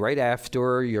event right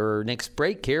after your next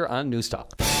break here on News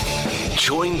Talk.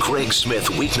 Join Greg Smith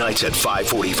weeknights at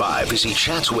 5:45 as he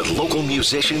chats with local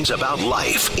musicians about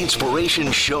life,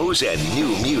 inspiration, shows, and new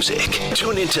music.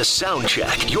 Tune into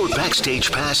Soundcheck, your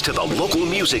backstage pass to the local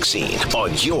music scene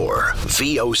on your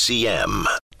VOCM.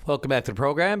 Welcome back to the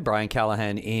program. Brian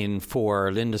Callahan in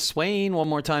for Linda Swain one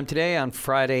more time today on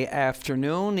Friday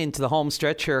afternoon into the home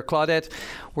stretch here. Claudette,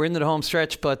 we're into the home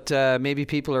stretch, but maybe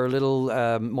people are a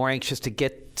little more anxious to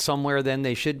get somewhere than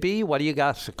they should be. What do you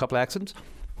got? A couple accidents?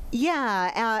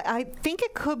 Yeah, I think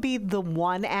it could be the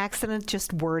one accident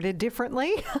just worded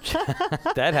differently.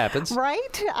 That happens.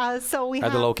 Right? So we Are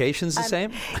have, the locations the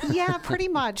same? Yeah, pretty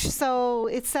much. So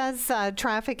it says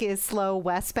traffic is slow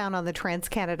westbound on the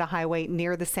Trans-Canada Highway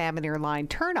near the Salmon Line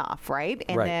turnoff, right?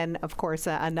 And then, of course,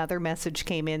 another message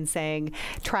came in saying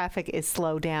traffic is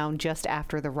slow down just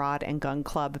after the Rod and Gun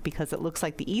Club because it looks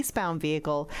like the eastbound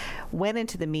vehicle went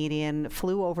into the median,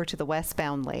 flew over to the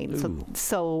westbound lane.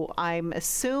 So I'm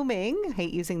assuming,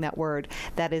 hate using that word,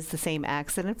 that is the same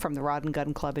accident from the Rod and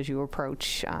Gun Club as you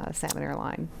approach Salmon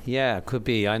Line. Yeah, it could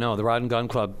be. I know the Rod and Gun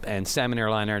Club and Salmon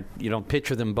Line you don't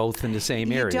picture them both in the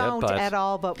same area. You don't at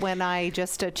all, but when I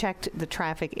just checked the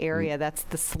traffic area, that's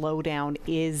the slowdown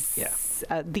is... Yeah.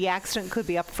 The accident could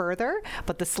be up further,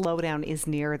 but the slowdown is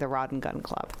near the Rod and Gun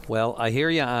Club. Well, I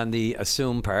hear you on the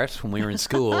assume part. When we were in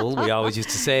school, we always used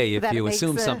to say, if you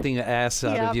assume something, ask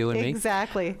out of you and me.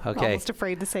 Exactly. Okay. Almost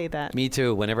afraid to say that. Me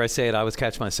too. Whenever I say it, I always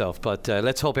catch myself. But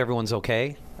let's hope everyone's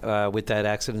okay with that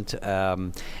accident.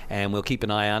 And we'll keep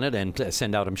an eye on it and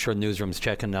send out, I'm sure, newsrooms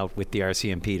checking out with the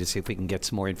RCMP to see if we can get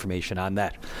some more information on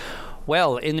that.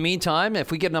 Well, in the meantime, if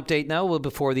we get an update now,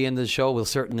 before the end of the show, we'll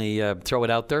certainly throw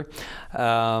it out there.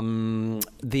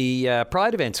 The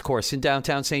Pride events, of course, in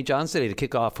downtown St. John's today to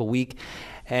kick off a week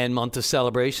and month of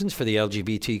celebrations for the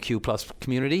LGBTQ plus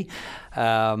community.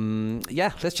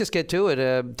 Let's just get to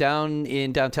it. Down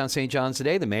in downtown St. John's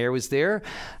today, the mayor was there.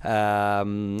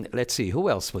 Let's see, who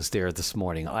else was there this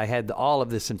morning? I had all of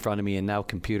this in front of me and now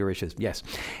computer issues. Yes,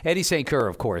 Eddie St. Kerr,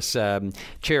 of course,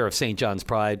 chair of St. John's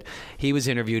Pride. He was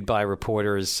interviewed by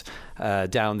reporters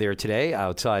down there today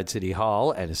outside City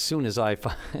Hall. And as soon as I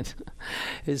find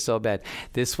it's so bad.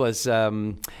 This was...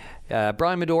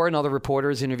 Brian Medore and other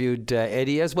reporters interviewed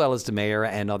Eddie as well as the mayor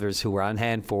and others who were on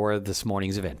hand for this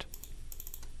morning's event.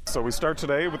 So we start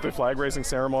today with the flag raising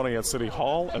ceremony at City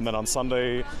Hall, and then on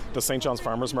Sunday the St. John's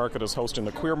Farmers Market is hosting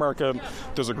the queer market.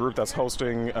 There's a group that's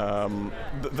hosting a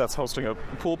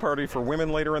pool party for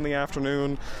women later in the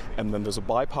afternoon, and then there's a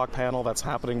BIPOC panel that's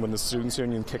happening when the Students'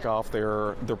 Union kick off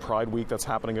their Pride Week that's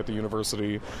happening at the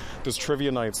university. There's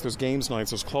trivia nights, there's games nights,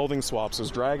 there's clothing swaps,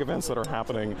 there's drag events that are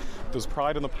happening. There's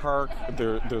Pride in the Park,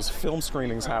 there's film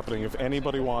screenings happening. If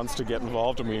anybody wants to get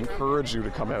involved, and we encourage you to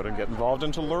come out and get involved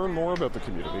and to learn more about the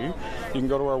community, you can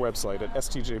go to our website at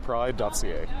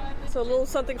stjpride.ca. So a little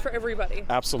something for everybody.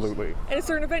 Absolutely. And is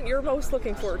there an event you're most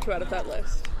looking forward to out of that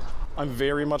list? I'm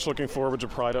very much looking forward to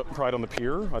Pride on the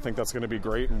Pier. I think that's going to be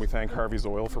great, and we thank Harvey's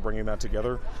Oil for bringing that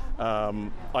together.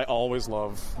 I always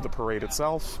love the parade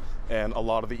itself and a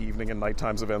lot of the evening and night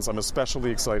times events. I'm especially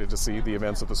excited to see the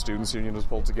events that the Students' Union has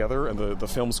pulled together and the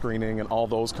film screening and all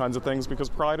those kinds of things, because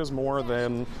Pride is more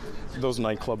than those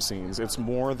nightclub scenes. It's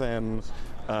more than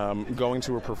going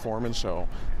to a performance show.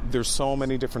 There's so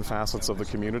many different facets of the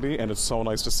community, and it's so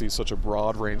nice to see such a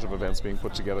broad range of events being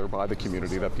put together by the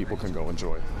community that people can go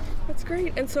enjoy. That's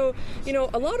great. And so,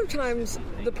 a lot of times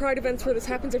the Pride events where this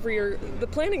happens every year, the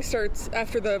planning starts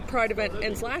after the Pride event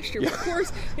ends last year. But of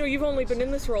course, you've only been in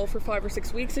this role for 5 or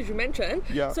 6 weeks, as you mentioned.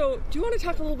 Yeah. So do you want to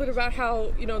talk a little bit about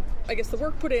how, I guess the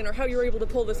work put in, or how you were able to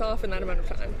pull this off in that amount of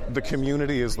time? The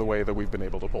community is the way that we've been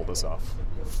able to pull this off.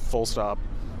 Full stop.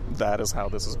 that is how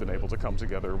this has been able to come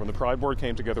together. When the Pride Board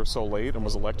came together so late and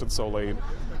was elected so late,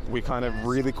 we kind of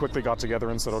really quickly got together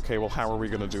and said, okay, well, how are we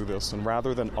going to do this? And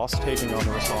rather than us taking on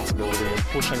the responsibility and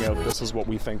pushing out, this is what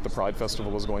we think the Pride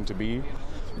Festival is going to be,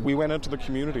 we went out to the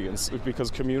community, and because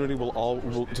the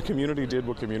community did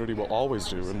what community will always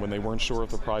do. And when they weren't sure if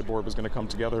the Pride Board was going to come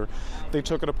together, they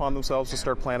took it upon themselves to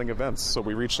start planning events. So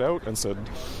we reached out and said,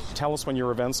 tell us when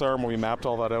your events are. And when we mapped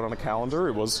all that out on a calendar,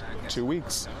 it was 2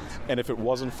 weeks. And if it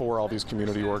wasn't for all these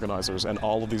community organizers and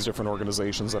all of these different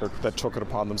organizations that took it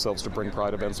upon themselves to bring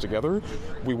Pride events together,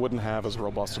 we wouldn't have as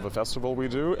robust of a festival we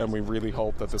do. And we really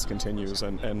hope that this continues.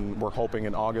 And we're hoping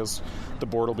in August the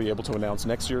board will be able to announce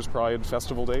next year's Pride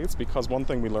Festival dates, because one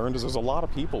thing we learned is there's a lot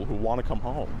of people who want to come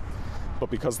home.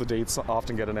 But because the dates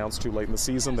often get announced too late in the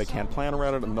season, they can't plan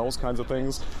around it and those kinds of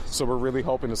things. So we're really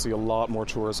hoping to see a lot more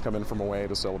tourists come in from away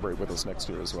to celebrate with us next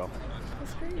year as well.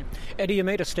 That's great. Eddie, you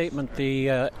made a statement,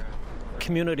 the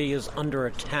community is under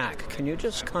attack. Can you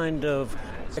just kind of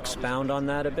expound on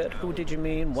that a bit? Who did you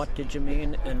mean? What did you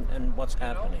mean? And what's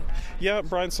happening? Yeah,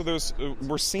 Brian, so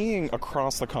we're seeing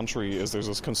across the country is there's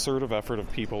this concerted effort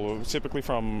of people, typically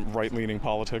from right-leaning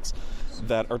politics,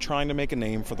 that are trying to make a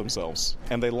name for themselves.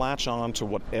 And they latch on to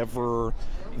whatever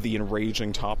the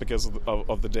enraging topic is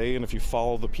of the day. And if you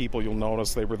follow the people, you'll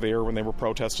notice they were there when they were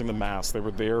protesting the mask. They were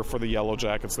there for the Yellow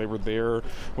Jackets. They were there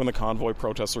when the convoy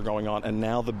protests are going on. And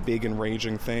now the big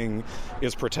enraging thing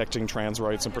is protecting trans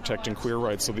rights and protecting queer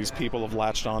rights. So these people have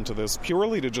latched onto this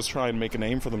purely to just try and make a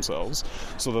name for themselves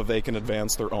so that they can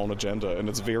advance their own agenda. And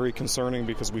it's very concerning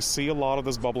because we see a lot of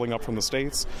this bubbling up from the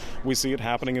States. We see it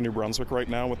happening in New Brunswick right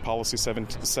now with Policy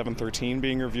 713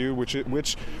 being reviewed,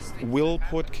 which will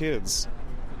put kids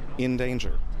in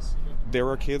danger. There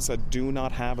are kids that do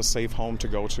not have a safe home to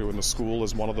go to, and the school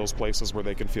is one of those places where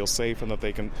they can feel safe and that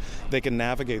they can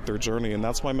navigate their journey. And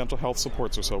that's why mental health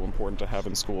supports are so important to have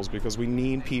in schools, because we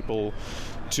need people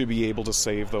to be able to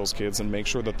save those kids and make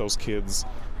sure that those kids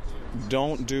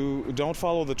don't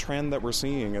follow the trend that we're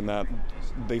seeing, and that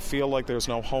they feel like there's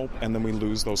no hope, and then we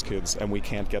lose those kids and we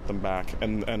can't get them back.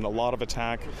 And a lot of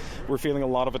attack, we're feeling a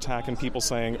lot of attack in people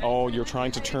saying, oh, you're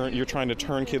trying to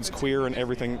turn kids queer and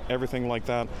everything like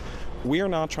that. We are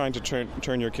not trying to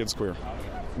turn your kids queer.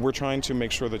 We're trying to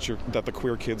make sure that the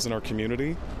queer kids in our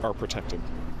community are protected.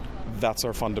 That's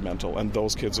our fundamental, and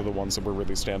those kids are the ones that we're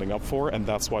really standing up for, and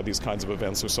that's why these kinds of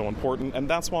events are so important, and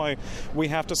that's why we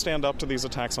have to stand up to these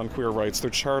attacks on queer rights.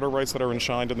 They're charter rights that are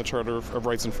enshrined in the Charter of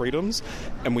Rights and Freedoms,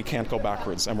 and we can't go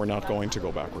backwards, and we're not going to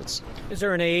go backwards. Is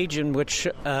there an age in which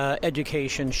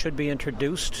education should be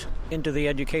introduced into the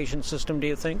education system, do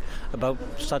you think, about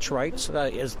such rights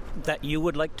is that you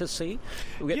would like to see?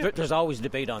 Yeah. There's always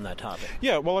debate on that topic.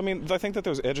 Yeah, well, I mean, I think that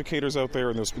there's educators out there,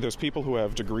 and there's people who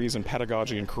have degrees in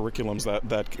pedagogy and curriculums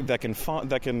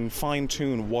that can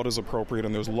fine-tune what is appropriate,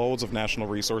 and there's loads of national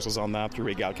resources on that through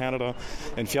Egal Canada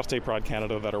and Fierté Pride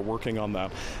Canada that are working on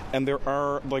that. And there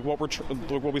are, like,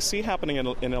 what we see happening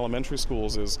in elementary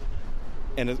schools is,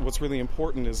 and what's really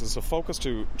important is a focus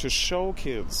to show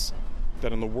kids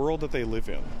that in the world that they live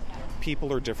in,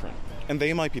 people are different, and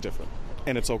they might be different,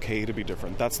 and it's okay to be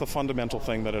different. That's the fundamental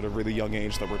thing that at a really young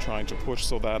age that we're trying to push,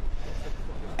 so that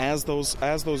as those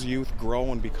youth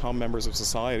grow and become members of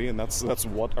society, and that's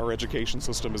what our education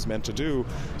system is meant to do,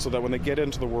 so that when they get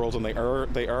into the world and they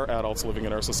are adults living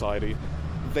in our society,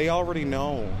 they already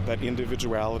know that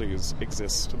individualities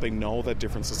exist. They know that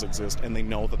differences exist, and they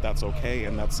know that that's okay,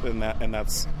 and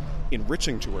that's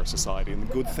enriching to our society, and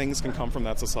good things can come from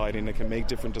that society, and it can make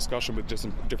different discussion with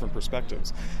different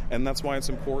perspectives. And that's why it's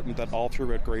important that all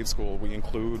throughout grade school we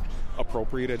include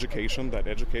appropriate education that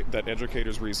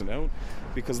educators reason out,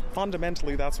 because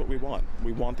fundamentally that's what we want.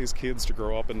 We want these kids to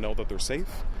grow up and know that they're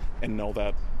safe, and know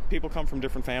that people come from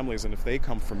different families, and if they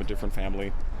come from a different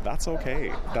family, that's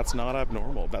okay. That's not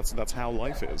abnormal. That's how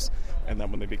life is. And that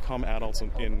when they become adults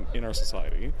in our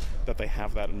society, that they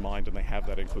have that in mind, and they have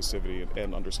that inclusivity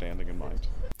and understanding in mind.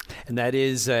 And that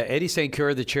is Eddie St.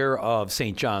 Cyr, the chair of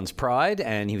St. John's Pride,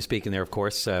 and he was speaking there, of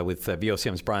course, with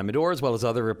VOCM's Brian Medore, as well as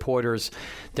other reporters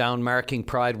down marking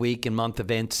Pride Week and month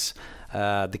events.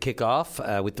 The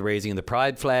kickoff with the raising of the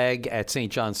Pride flag at St.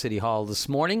 John's City Hall this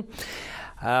morning.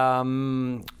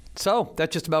 So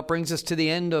that just about brings us to the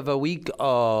end of a week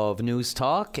of News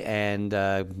Talk, and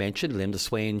mentioned Linda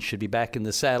Swain should be back in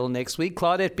the saddle next week.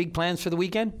 Claudette, big plans for the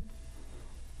weekend?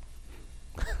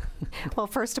 Well,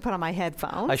 first to put on my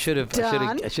headphones. I should have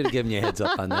given you a heads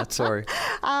up on that. Sorry.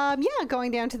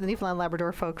 Going down to the Newfoundland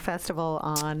Labrador Folk Festival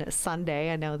on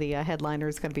Sunday. I know the headliner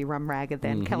is going to be Rum Ragged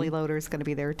then. Kelly Loader is going to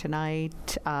be there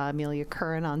tonight. Amelia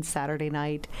Curran on Saturday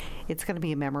night. It's going to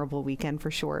be a memorable weekend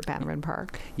for sure at Bannerman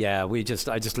Park. Yeah, I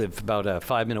just live about a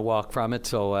 5-minute walk from it,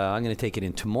 so I'm going to take it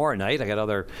in tomorrow night. I got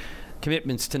other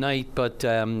commitments tonight, but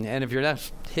and if you're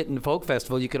not hitting the folk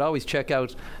festival, you could always check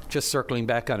out, just circling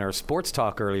back on our sports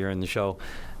talk earlier in the show,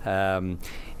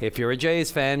 if you're a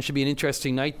Jays fan, should be an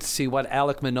interesting night to see what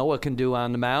Alec Manoa can do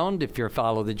on the mound. If you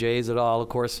follow the Jays at all, of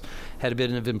course, had a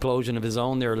bit of implosion of his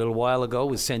own there a little while ago,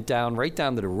 was sent right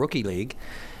down to the rookie league,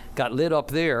 got lit up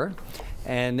there,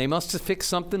 and they must have fixed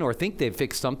something, or think they've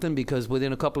fixed something, because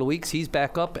within a couple of weeks he's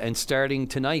back up and starting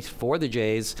tonight for the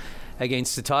Jays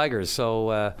against the Tigers.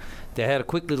 So they had a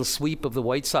quick little sweep of the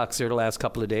White Sox there the last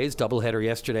couple of days, doubleheader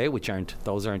yesterday, which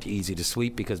aren't easy to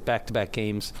sweep, because back-to-back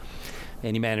games,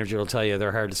 any manager will tell you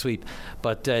they're hard to sweep.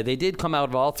 But they did come out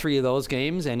of all three of those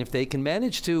games, and if they can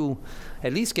manage to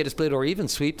at least get a split or even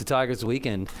sweep the Tigers the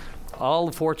weekend, all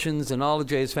the fortunes and all the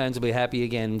Jays fans will be happy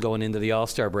again going into the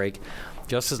All-Star break,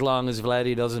 just as long as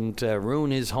Vladdy doesn't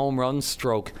ruin his home run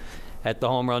stroke at the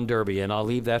Home Run Derby, and I'll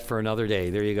leave that for another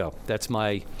day. There you go. That's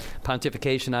my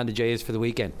pontification on the Jays for the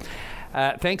weekend.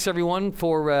 Thanks, everyone,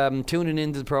 for tuning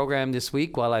into the program this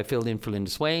week while I filled in for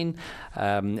Linda Swain.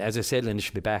 As I said, Linda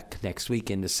should be back next week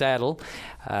in the saddle.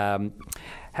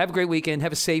 Have a great weekend.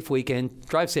 Have a safe weekend.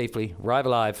 Drive safely. Arrive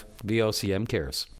alive. VOCM cares.